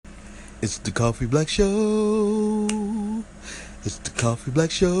It's the Coffee Black Show. It's the Coffee Black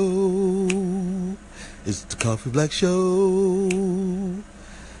Show. It's the Coffee Black Show.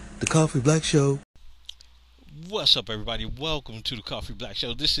 The Coffee Black Show. What's up, everybody? Welcome to the Coffee Black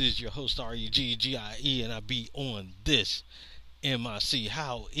Show. This is your host, REGGIE, and I be on this MIC.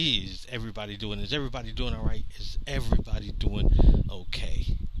 How is everybody doing? Is everybody doing all right? Is everybody doing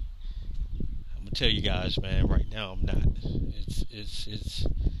okay? I'm gonna tell you guys, man. Right now, I'm not. It's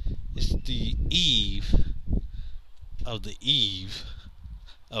the eve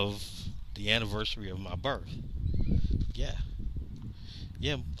of the anniversary of my birth. Yeah,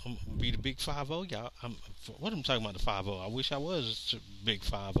 yeah, I'm gonna be the big 5-0, y'all. What I'm talking about, the 5-0. I wish I was a big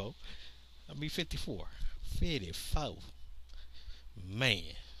 5-0. I'll be 54. 54. Man.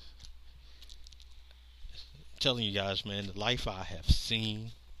 I'm telling you guys, man, the life I have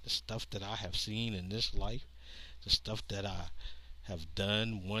seen, the stuff that I have seen in this life, the stuff that I have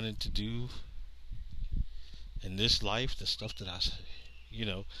done, wanted to do in this life, the stuff that you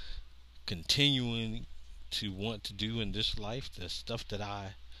know, continuing to want to do in this life, the stuff that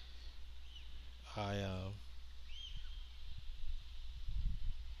I I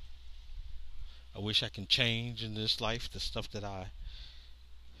wish I can change in this life. The stuff that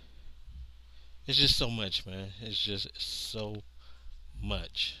it's just so much, man. It's just so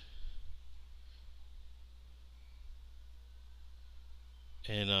much.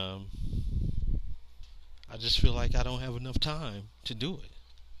 And I just feel like I don't have enough time to do it.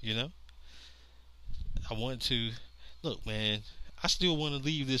 You know? I want to look, man. I still want to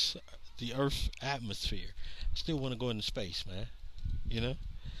leave the Earth's atmosphere. I still want to go into space, man. You know?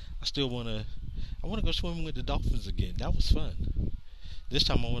 I still want to. I want to go swimming with the dolphins again. That was fun. This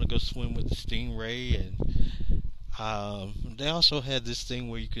time I want to go swim with the stingray, and they also had this thing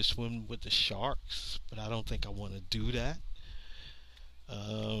where you could swim with the sharks, but I don't think I want to do that.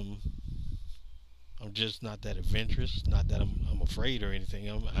 Um, I'm just not that adventurous. Not that I'm afraid or anything.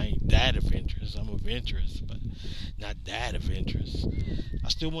 I ain't that adventurous. I'm adventurous, but not that adventurous. I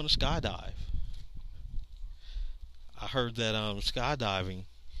still want to skydive. I heard that skydiving.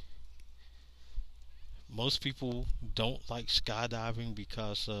 Most people don't like skydiving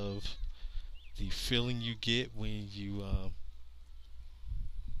because of the feeling you get when you,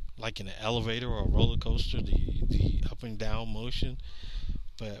 like in an elevator or a roller coaster, the up and down motion.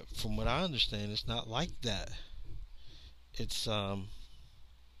 But from what I understand, it's not like that. It's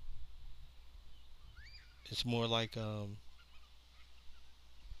it's more like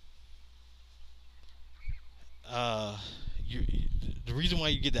uh, you, the reason why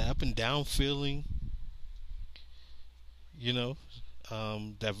you get that up and down feeling, you know,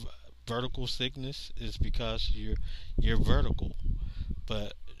 that vertical sickness is because you're vertical.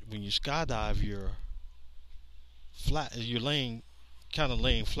 But when you skydive, you're flat. You're laying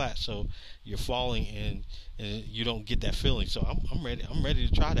flat, so you're falling and you don't get that feeling. So I'm ready. I'm ready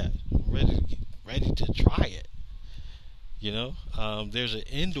to try that. I'm ready to try it. You know, there's an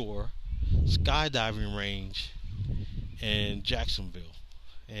indoor skydiving range in Jacksonville,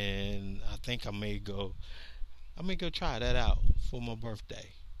 and I think I may go. I may go try that out for my birthday.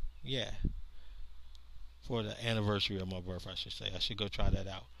 Yeah, for the anniversary of my birth, I should say. I should go try that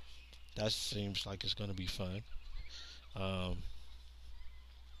out. That seems like it's gonna be fun. Um,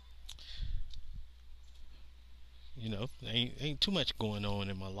 ain't too much going on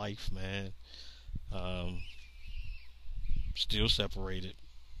in my life, man. Um, Still separated.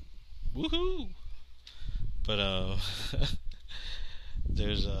 Woohoo! But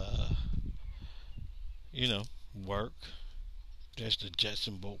there's you know, work. There's the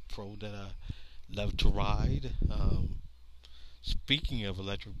Jetson Boat Pro that I love to ride. Speaking of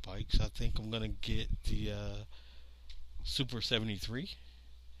electric bikes, I think I'm gonna get the Super 73.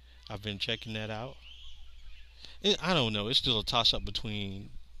 I've been checking that out. I don't know. It's still a toss up between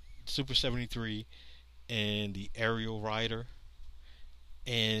Super 73 and the Aerial Rider.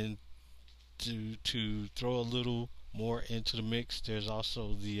 And to throw a little more into the mix, there's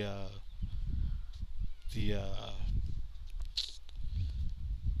also the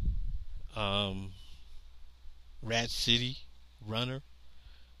um, Rad City Runner.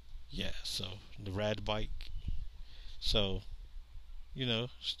 Yeah, so the Rad Bike. So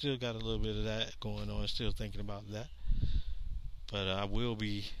still got a little bit of that going on. Still thinking about that, but I will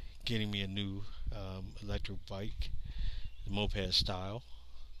be getting me a new electric bike, the moped style.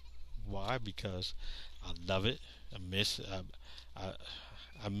 Why? Because I love it. I miss I,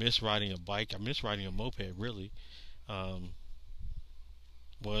 I miss riding a bike. I miss riding a moped. Really. Um,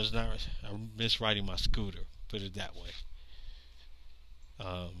 well, it's not. I miss riding my scooter. Put it that way.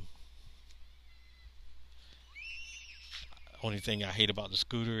 Um, Only thing I hate about the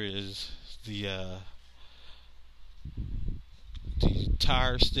scooter is the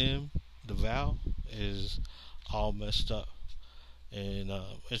tire stem, the valve is all messed up, and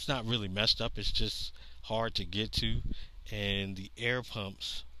it's not really messed up. It's just hard to get to, and the air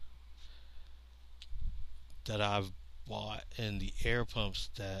pumps that I've bought and the air pumps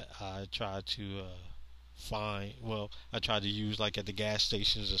that I try to find, well, I try to use like at the gas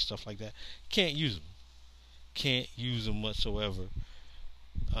stations and stuff like that. Can't use them. Can't use them whatsoever.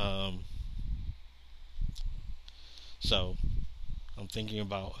 Um, so I'm thinking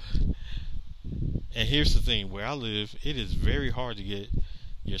about, and here's the thing: where I live, it is very hard to get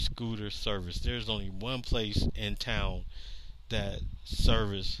your scooter serviced. There's only one place in town that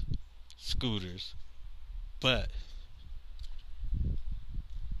service scooters, but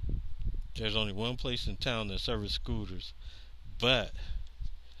there's only one place in town that service scooters, but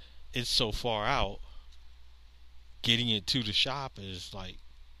it's so far out. Getting it to the shop is like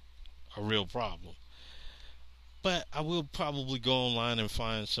a real problem. But I will probably go online and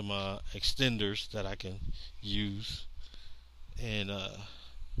find some extenders that I can use, and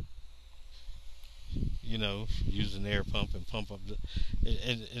use an air pump and pump up the.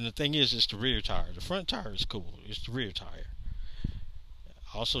 And the thing is, it's the rear tire. The front tire is cool. It's the rear tire.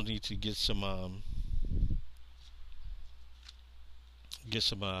 I also need to get some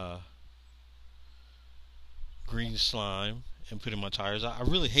green slime and put in my tires. I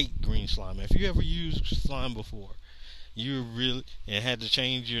really hate green slime. If you ever used slime before, you really and had to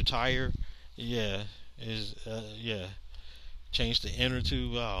change your tire, yeah, change the inner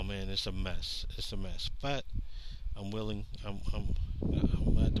tube. Oh man, it's a mess. It's a mess. But I'm willing. I'm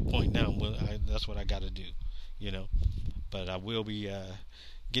at the point now. That's what I got to do, you know. But I will be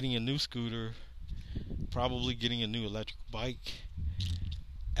getting a new scooter, probably getting a new electric bike.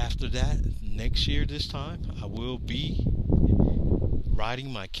 After that, next year this time, I will be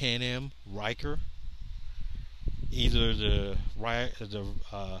riding my Can-Am Ryker, either the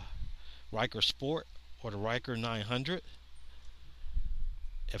Ryker Sport or the Ryker 900.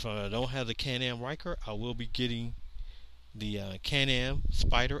 If I don't have the Can-Am Ryker, I will be getting the Can-Am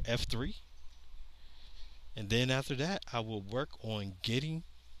Spyder F3. And then after that, I will work on getting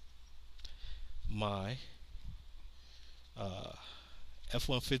my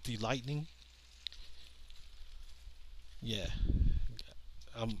F-150 Lightning. Yeah.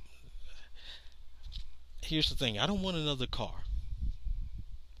 Here's the thing. I don't want another car.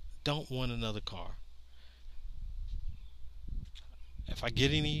 Don't want another car. If I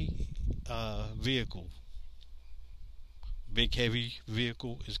get any vehicle, big heavy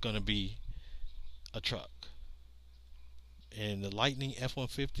vehicle, is going to be a truck. And the Lightning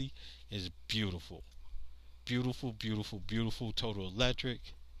F-150 is beautiful. Beautiful, beautiful, beautiful, total electric.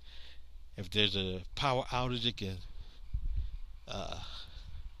 If there's a power outage, it can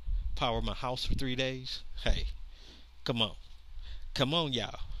power my house for 3 days. Hey, come on. Come on,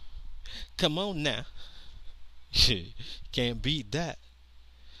 y'all. Come on now. Can't beat that.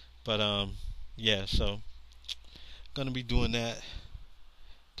 But, yeah, so gonna be doing that.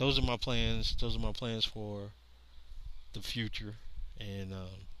 Those are my plans. Those are my plans for the future. And,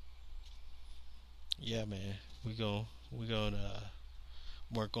 yeah, man, we're gonna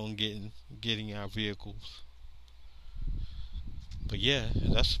work on getting our vehicles. But yeah,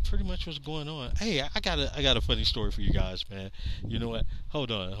 that's pretty much what's going on. Hey, I got a funny story for you guys, man. You know what?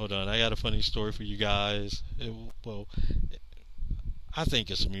 Hold on. I got a funny story for you guys. I think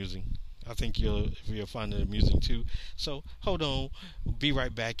it's amusing. I think you'll find it amusing too. So hold on, be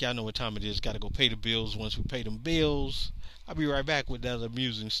right back. Y'all know what time it is. Got to go pay the bills. Once we pay them bills, I'll be right back with that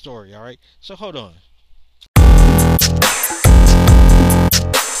amusing story. All right. So hold on.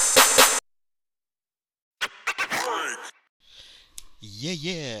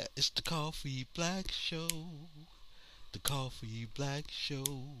 Yeah, it's the Coffee Black Show. The Coffee Black Show.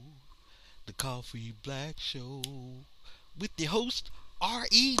 The Coffee Black Show. With the host,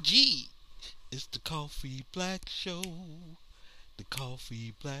 R.E.G. It's the Coffee Black Show. The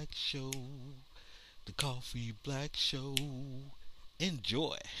Coffee Black Show. The Coffee Black Show.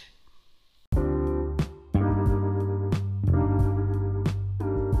 Enjoy.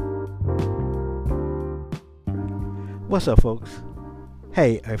 What's up, folks?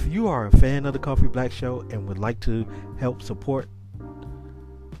 Hey, if you are a fan of the Coffee Black Show and would like to help support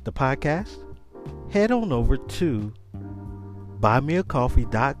the podcast, head on over to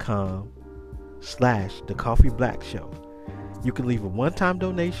buymeacoffee.com/The Coffee Black Show. You can leave a one-time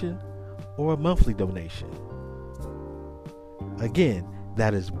donation or a monthly donation. Again,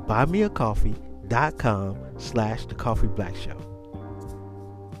 that is buymeacoffee.com/The Coffee Black Show.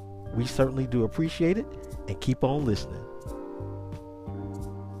 We certainly do appreciate it, and keep on listening.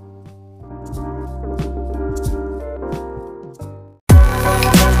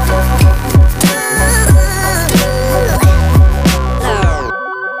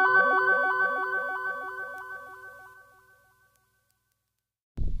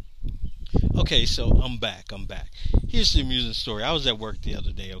 Okay, so I'm back. I'm back. Here's the amusing story. I was at work the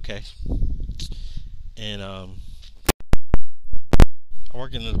other day, okay, and I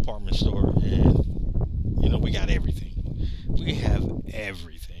work in a department store, and we got everything. We have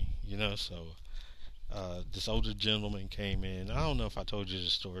everything, So this older gentleman came in. I don't know if I told you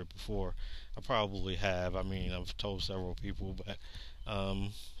this story before. I probably have. I mean, I've told several people, but um,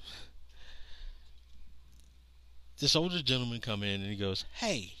 this older gentleman come in and he goes,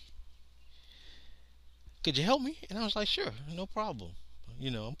 "Hey, could you help me?" And I was like, "Sure, no problem."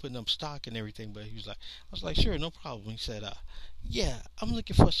 I'm putting up stock and everything, but he was like, I was like, "Sure, no problem." He said, "Yeah, I'm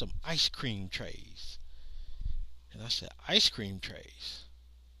looking for some ice cream trays." And I said, "Ice cream trays,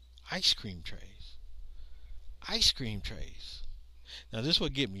 ice cream trays, ice cream trays." Now this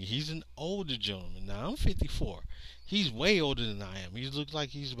would get me. He's an older gentleman. Now I'm 54. He's way older than I am. He looks like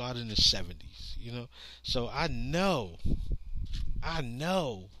he's about in his 70s. So I know,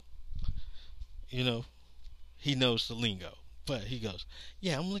 you know, he knows the lingo. But he goes,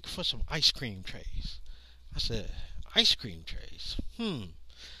 "Yeah, I'm looking for some ice cream trays." I said, "Ice cream trays?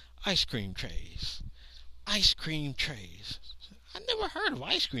 Ice cream trays. Ice cream trays. I never heard of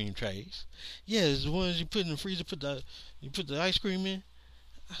ice cream trays." "Yeah, it's the ones you put in the freezer, you put the ice cream in."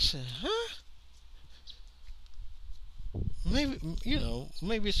 I said, "Huh? Maybe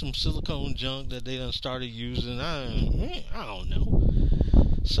maybe it's some silicone junk that they done started using. I don't know."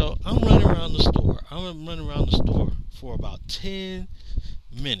 So I'm running around the store. I'm running around the store for about 10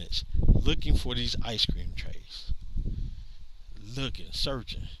 minutes looking for these ice cream trays. Looking,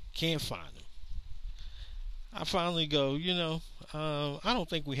 searching, can't find them. I finally go, I don't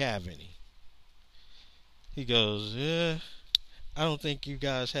think we have any. He goes, "Yeah, I don't think you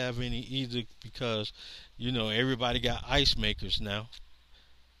guys have any either because, everybody got ice makers now."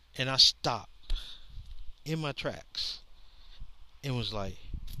 And I stopped in my tracks and was like,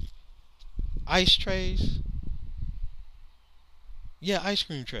 "Ice trays?" "Yeah, ice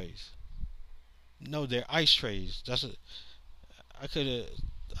cream trays." "No, they're ice trays. I could have,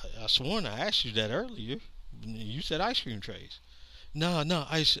 I sworn I asked you that earlier. You said ice cream trays." "No, no,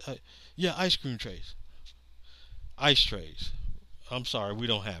 yeah, ice cream trays. Ice trays. I'm sorry, we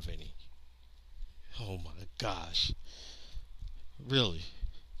don't have any." Oh my gosh. Really?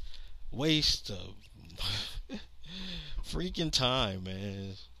 Waste of freaking time,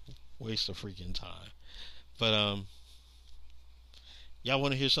 man. Waste of freaking time. But y'all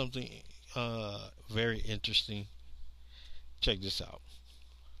want to hear something very interesting? Check this out.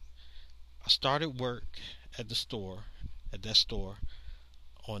 I started work at the store, at that store,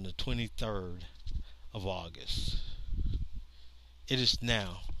 on the 23rd of August. It is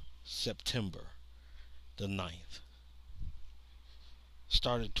now September the 9th.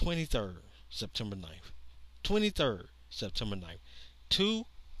 Started 23rd September 9th. 23rd September 9th.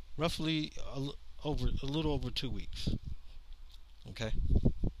 Roughly a little over 2 weeks. Okay.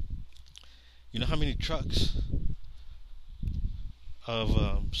 You know how many trucks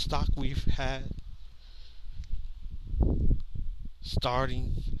of stock we've had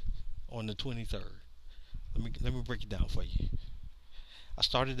starting on the 23rd? Let me break it down for you. I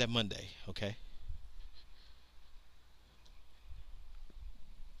started that Monday. Okay.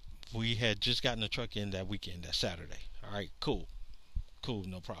 We had just gotten the truck in that weekend, that Saturday. All right, cool,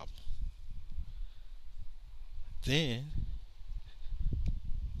 no problem. Then,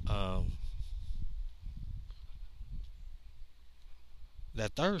 um,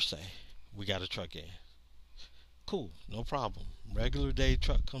 that Thursday, we got a truck in. Cool, no problem. Regular day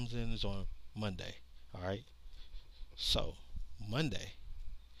truck comes in is on Monday. All right. So Monday,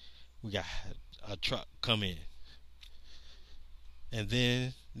 we got a truck come in, and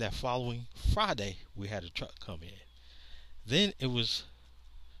then that following Friday, we had a truck come in. Then it was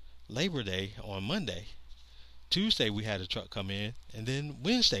Labor Day on Monday. Tuesday we had a truck come in, and then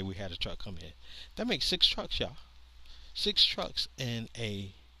Wednesday we had a truck come in. That makes 6 trucks, y'all. 6 trucks in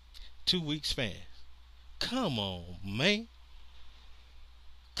a 2 week span. Come on, man.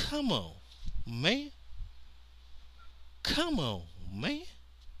 Come on, man. Come on, man.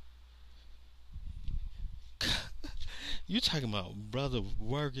 You talking about brother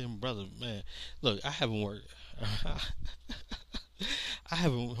working, brother, man. Look, I haven't worked. I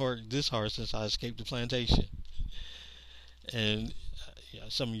haven't worked this hard since I escaped the plantation. And yeah,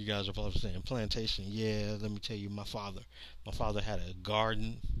 some of you guys are probably saying plantation. Yeah, let me tell you, my father had a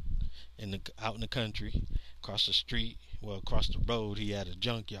garden out in the country, across the street. Well, across the road, he had a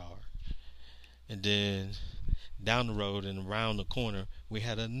junkyard, and then down the road and around the corner, we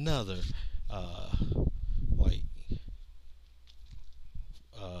had another like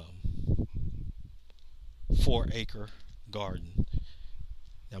um, 4-acre garden.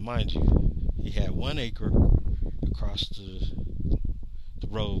 Now, mind you, He had 1 acre across the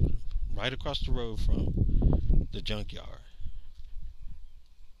road, right across the road from the junkyard.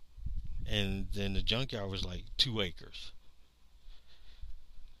 And then the junkyard was like 2 acres.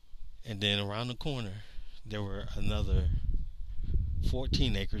 And then around the corner, there were another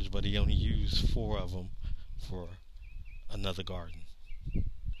 14 acres, but he only used 4 of them for another garden.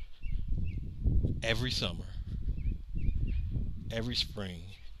 Every summer, every spring,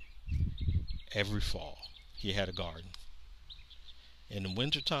 every fall, he had a garden. In the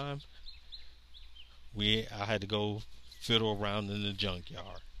wintertime, I had to go fiddle around in the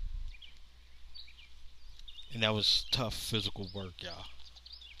junkyard. And that was tough physical work, y'all.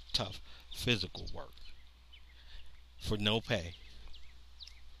 Tough physical work. For no pay.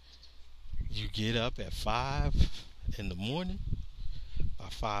 You get up at 5 in the morning. By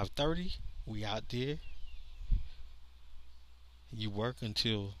 5:30, we out there. You work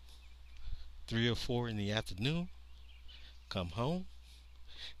until 3 or 4 in the afternoon. Come home.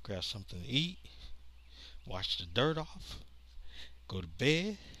 Grab something to eat. Wash the dirt off. Go to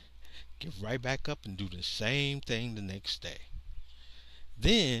bed. Get right back up and do the same thing the next day.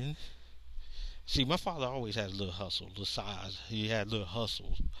 Then, see, my father always had a little hustle, little size. He had little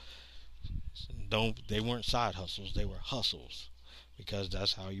hustles. They weren't side hustles, they were hustles. Because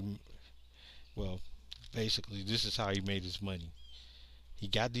that's how well, basically, this is how he made his money. He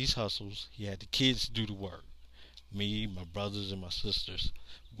got these hustles. He had the kids do the work. Me, my brothers, and my sisters,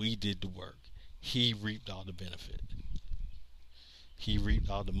 we did the work. He reaped all the benefit. He reaped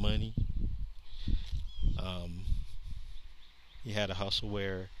all the money. He had a hustle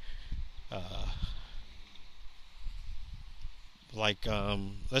where,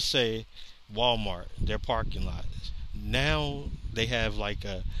 let's say Walmart, their parking lot. Now they have like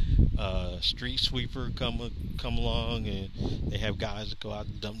a street sweeper come along, and they have guys that go out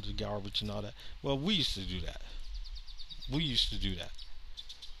and dump the garbage and all that. Well, we used to do that. We used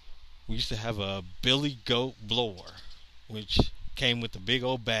to have a Billy Goat blower, which came with a big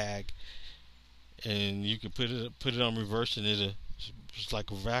old bag, and you could put it on reverse, and it's like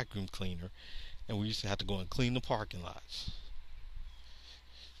a vacuum cleaner. And we used to have to go and clean the parking lots,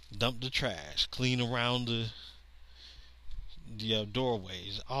 dump the trash, clean around the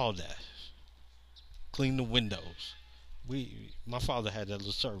doorways, all that, clean the windows. My father had that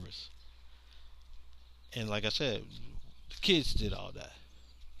little service, and like I said, the kids did all that.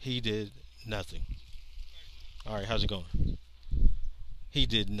 He did nothing. All right, how's it going? He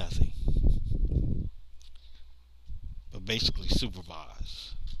did nothing, but basically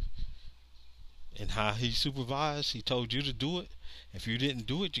supervise. And how he supervised, he told you to do it. If you didn't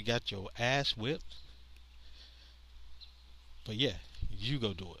do it, you got your ass whipped. But yeah, you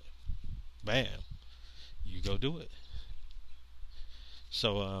go do it. Bam. You go do it.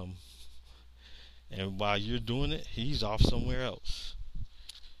 So, and while you're doing it, he's off somewhere else.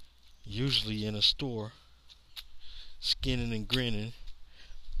 Usually in a store, skinning and grinning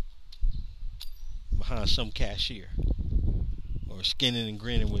behind some cashier. Or skinning and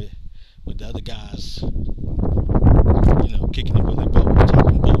grinning with the other guys, kicking the willy boat,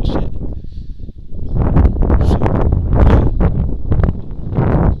 talking bullshit. So, yeah.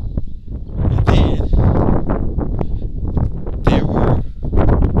 And then there were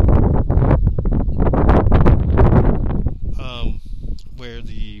where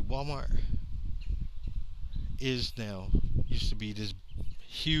the Walmart is now used to be this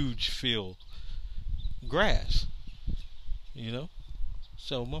huge field grass,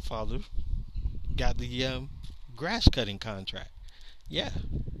 So my father got the grass cutting contract. Yeah.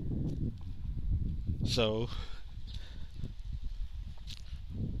 So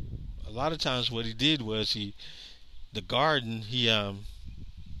a lot of times what he did was he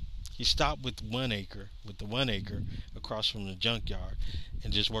stopped with the 1 acre across from the junkyard,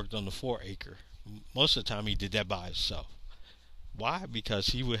 and just worked on the 4 acre. Most of the time he did that by himself. Why? Because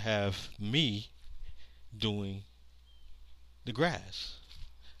he would have me doing the grass.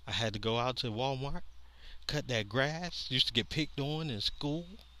 I had to go out to Walmart, cut that grass. Used to get picked on in school.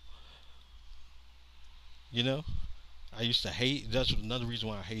 I used to hate. That's another reason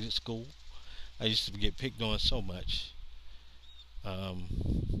why I hated school. I used to get picked on so much.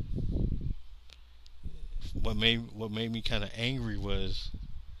 What made me kind of angry was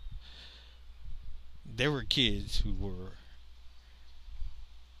there were kids who were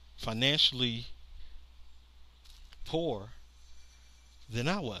financially poor than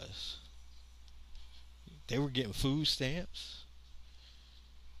I was. They were getting food stamps.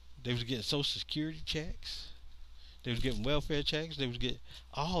 They was getting social security checks. They was getting welfare checks. They was getting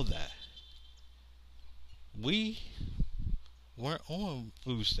all that. We weren't on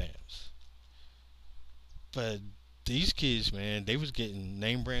food stamps. But these kids, man, they was getting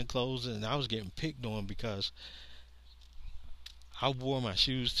name brand clothes, and I was getting picked on because I wore my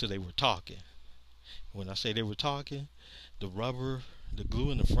shoes till they were talking. When I say they were talking, the rubber, the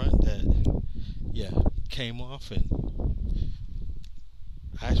glue in the front that, yeah, came off, and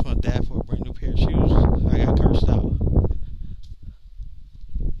I asked my dad for a brand new pair of shoes. I got cursed out.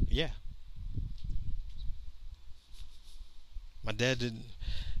 Yeah, my dad didn't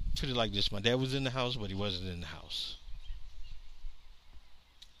put it like this. My dad was in the house, but he wasn't in the house.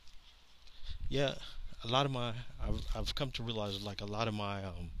 Yeah, a lot of my, I've come to realize like a lot of my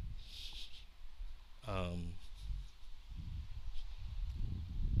um,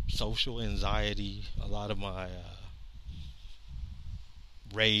 social anxiety, a lot of my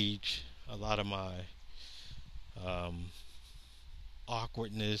rage, a lot of my um,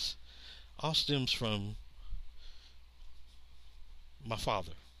 awkwardness, all stems from my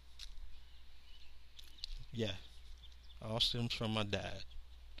father. Yeah, all stems from my dad.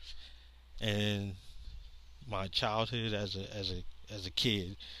 And my childhood as a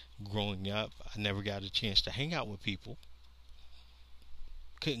kid, growing up, I never got a chance to hang out with people.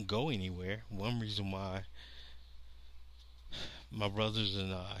 Couldn't go anywhere. One reason why my brothers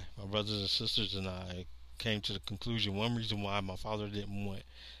and sisters and I came to the conclusion. One reason why my father didn't want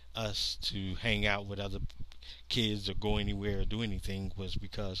us to hang out with other kids or go anywhere or do anything was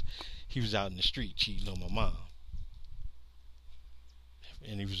because he was out in the street cheating on my mom,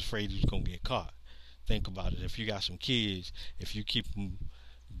 and he was afraid he was gonna get caught. Think about it. If you got some kids, if you keep them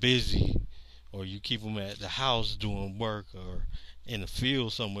busy, or you keep them at the house doing work, or in the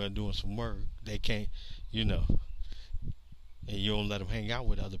field somewhere doing some work, they can't, you know, and you don't let them hang out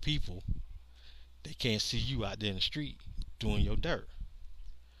with other people, they can't see you out there in the street doing your dirt.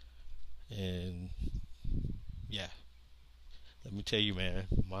 And yeah, let me tell you, man,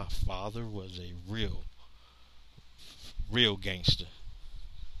 my father was a real gangster,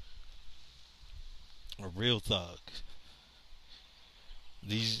 a real thug.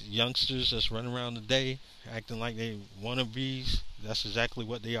 These youngsters that's running around today acting like they wannabes, that's exactly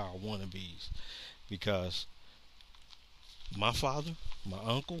what they are, wannabes. Because my father, my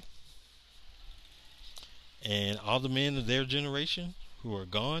uncle, and all the men of their generation who are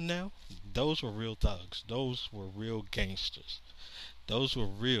gone now, those were real thugs. Those were real gangsters. Those were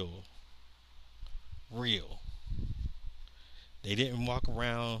real. They didn't walk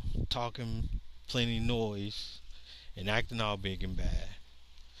around talking plenty noise and acting all big and bad.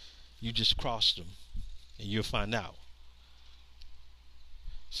 You just crossed them, and you'll find out.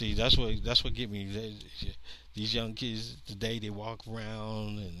 See, that's what get me. These young kids today, they walk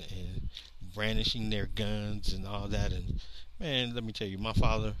around and brandishing their guns and all that. And man, let me tell you, my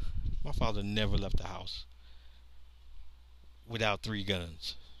father never left the house without three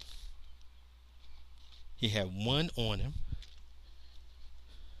guns. He had one on him.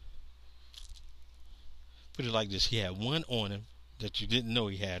 Put it like this: he had one on him that you didn't know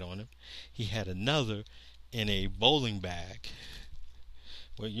he had on him. He had another in a bowling bag,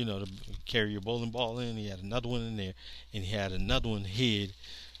 where to carry your bowling ball in. He had another one in there, and he had another one hid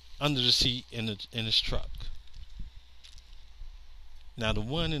under the seat in his truck. Now, the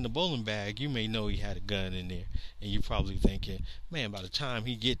one in the bowling bag, you may know he had a gun in there, and you're probably thinking, "Man, by the time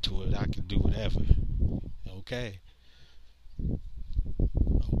he get to it, I could do whatever." Okay,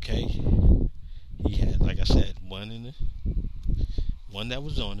 okay. He had, like I said, one that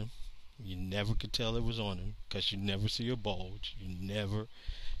was on him. You never could tell it was on him because you never see a bulge. You never.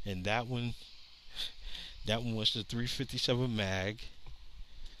 And that one was the 357 mag,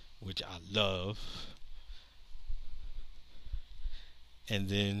 which I love. And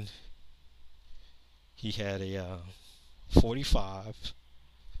then he had a 45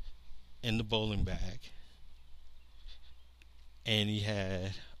 in the bowling bag, and he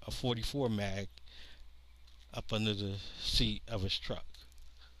had a 44 mag up under the seat of his truck.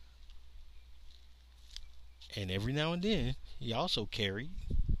 And every now and then, he also carried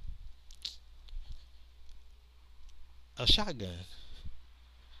a shotgun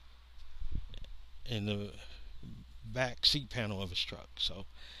in the back seat panel of his truck. So,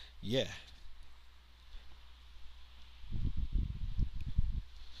 yeah.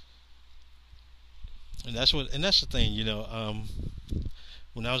 And that's the thing,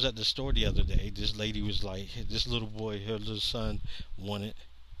 when I was at the store the other day, this lady was like, this little boy, her little son wanted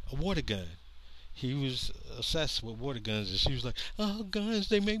a water gun. He was obsessed with water guns, and she was like, "Oh, guns,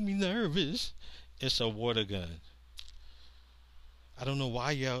 they make me nervous." It's a water gun. I don't know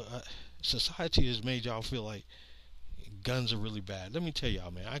why y'all, society has made y'all feel like guns are really bad. Let me tell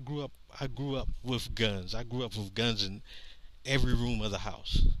y'all, man. I grew up with guns. I grew up with guns in every room of the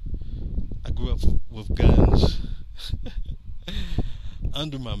house. I grew up with guns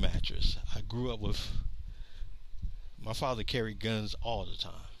under my mattress. I grew up with my father carried guns all the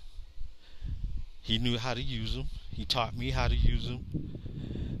time. He knew how to use them. He taught me how to use them.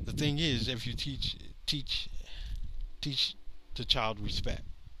 The thing is, if you teach the child respect,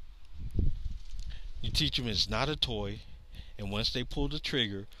 you teach them it's not a toy, and once they pull the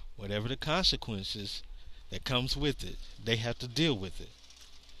trigger, whatever the consequences that comes with it, they have to deal with it.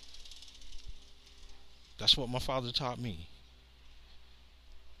 That's what my father taught me.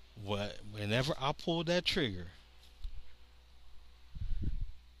 Whenever I pull that trigger,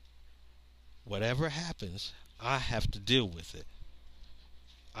 whatever happens, I have to deal with it.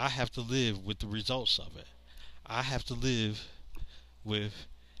 I have to live with the results of it. I have to live with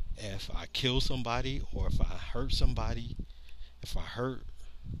if I kill somebody or if I hurt somebody,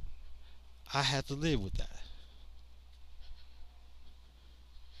 I have to live with that.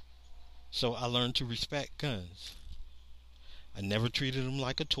 So I learned to respect guns. I never treated them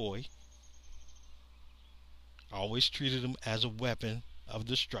like a toy. I always treated them as a weapon of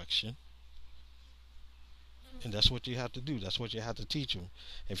destruction. And that's what you have to do. That's what you have to teach them.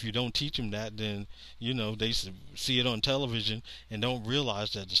 If you don't teach them that, then, they see it on television and don't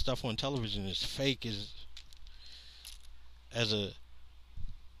realize that the stuff on television is fake as a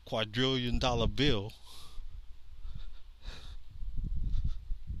quadrillion-dollar bill.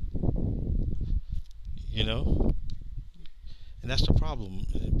 And that's the problem.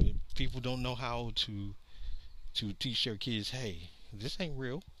 People don't know how to teach their kids, hey, this ain't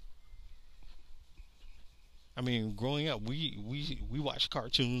real. I mean, growing up, we watched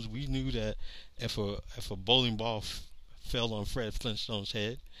cartoons. We knew that if a bowling ball fell on Fred Flintstone's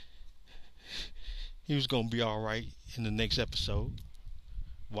head, he was gonna be all right in the next episode.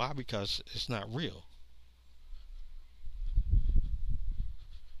 Why? Because it's not real.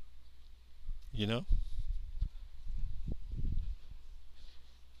 You know.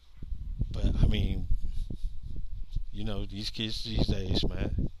 But I mean, these kids these days,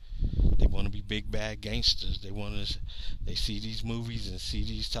 man. They want to be big bad gangsters. They see these movies and see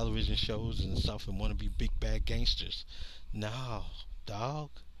these television shows and stuff and want to be big bad gangsters. No, dog,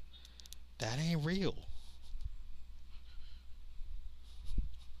 that ain't real.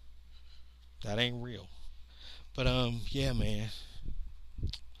 That ain't real. But yeah, man.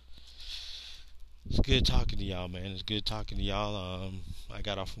 It's good talking to y'all, man. It's good talking to y'all. I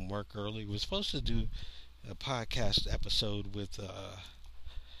got off from work early. We were supposed to do a podcast episode with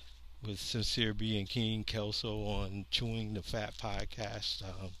Sincere B and King Kelso on Chewing the Fat podcast.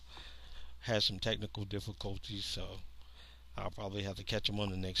 Had some technical difficulties, so I'll probably have to catch them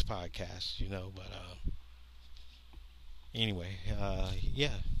on the next podcast, But anyway, yeah.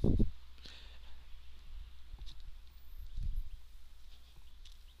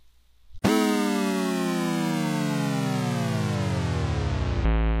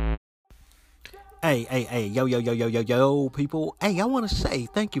 Hey, yo, people. Hey, I want to say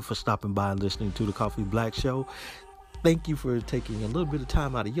thank you for stopping by and listening to the Coffee Black Show. Thank you for taking a little bit of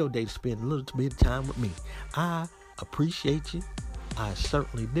time out of your day to spend a little bit of time with me. I appreciate you. I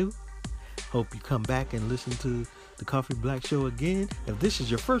certainly do. Hope you come back and listen to the Coffee Black Show again. If this is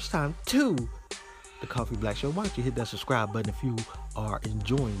your first time to the Coffee Black Show, why don't you hit that subscribe button if you are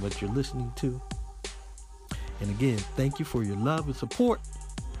enjoying what you're listening to. And again, thank you for your love and support.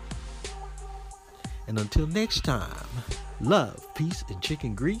 And until next time, love, peace, and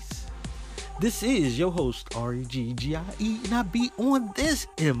chicken grease. This is your host, REGGIE, and I be on this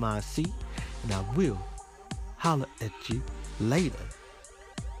MIC, and I will holler at you later.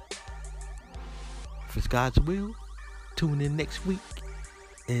 If it's God's will, tune in next week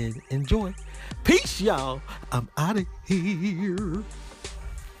and enjoy. Peace, y'all. I'm out of here.